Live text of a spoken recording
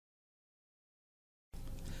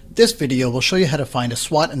This video will show you how to find a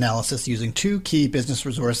SWOT analysis using two key business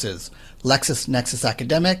resources, LexisNexis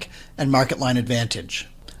Academic and MarketLine Advantage.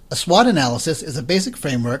 A SWOT analysis is a basic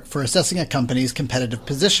framework for assessing a company's competitive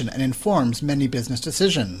position and informs many business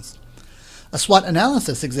decisions. A SWOT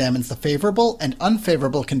analysis examines the favorable and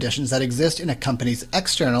unfavorable conditions that exist in a company's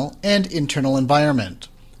external and internal environment.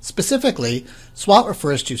 Specifically, SWOT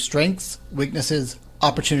refers to strengths, weaknesses,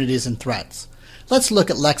 opportunities, and threats. Let's look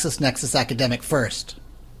at LexisNexis Academic first.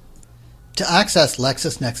 To access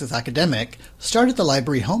LexisNexis Academic, start at the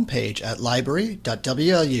library homepage at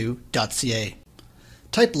library.wlu.ca.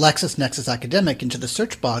 Type LexisNexis Academic into the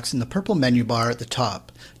search box in the purple menu bar at the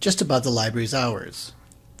top, just above the library's hours.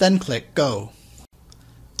 Then click Go.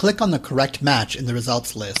 Click on the correct match in the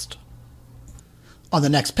results list. On the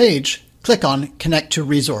next page, click on Connect to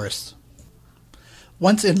Resource.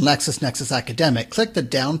 Once in LexisNexis Academic, click the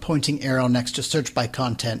down-pointing arrow next to Search by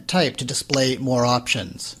Content Type to display more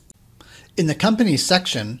options. In the Companies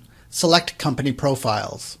section, select Company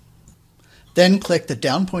Profiles. Then click the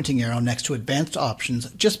down-pointing arrow next to Advanced Options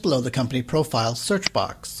just below the Company Profiles search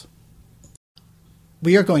box.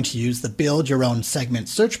 We are going to use the Build Your Own Segment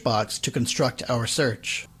search box to construct our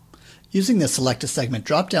search. Using the Select a Segment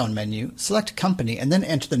drop-down menu, select Company and then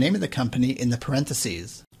enter the name of the company in the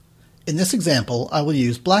parentheses. In this example, I will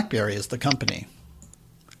use BlackBerry as the company.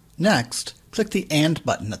 Next, click the And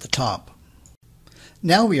button at the top.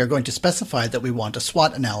 Now we are going to specify that we want a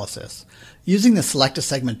SWOT analysis. Using the Select a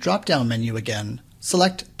Segment drop-down menu again,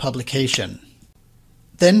 select Publication.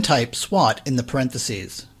 Then type SWOT in the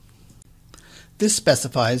parentheses. This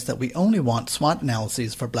specifies that we only want SWOT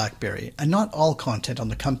analyses for BlackBerry and not all content on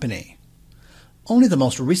the company. Only the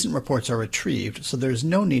most recent reports are retrieved, so there is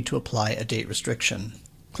no need to apply a date restriction.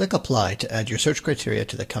 Click Apply to add your search criteria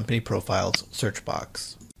to the Company Profiles search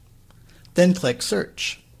box. Then click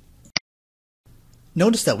Search.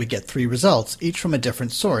 Notice that we get 3 results, each from a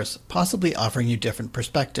different source, possibly offering you different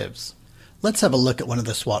perspectives. Let's have a look at one of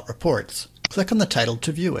the SWOT reports. Click on the title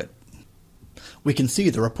to view it. We can see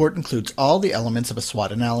the report includes all the elements of a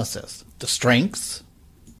SWOT analysis: the strengths,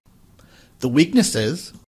 the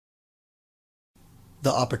weaknesses,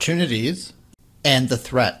 the opportunities, and the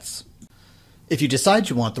threats. If you decide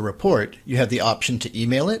you want the report, you have the option to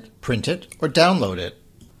email it, print it, or download it.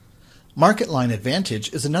 MarketLine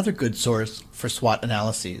Advantage is another good source for SWOT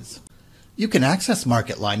analyses. You can access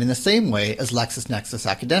MarketLine in the same way as LexisNexis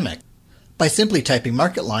Academic, by simply typing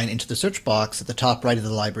MarketLine into the search box at the top right of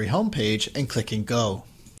the library homepage and clicking Go.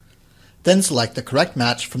 Then select the correct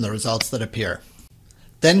match from the results that appear.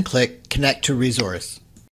 Then click Connect to Resource.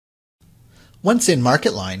 Once in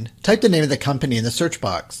MarketLine, type the name of the company in the search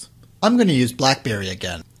box. I'm going to use BlackBerry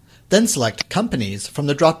again. Then select Companies from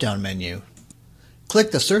the drop-down menu.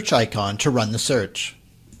 Click the search icon to run the search.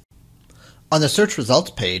 On the search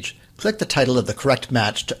results page, click the title of the correct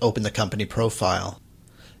match to open the company profile.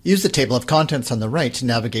 Use the table of contents on the right to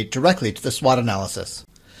navigate directly to the SWOT analysis.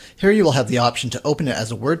 Here you will have the option to open it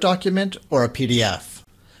as a Word document or a PDF.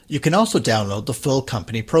 You can also download the full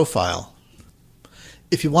company profile.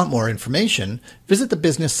 If you want more information, visit the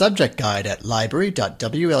Business Subject Guide at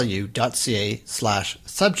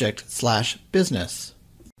library.wlu.ca/subject/business.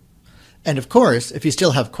 And of course, if you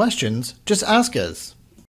still have questions, just ask us.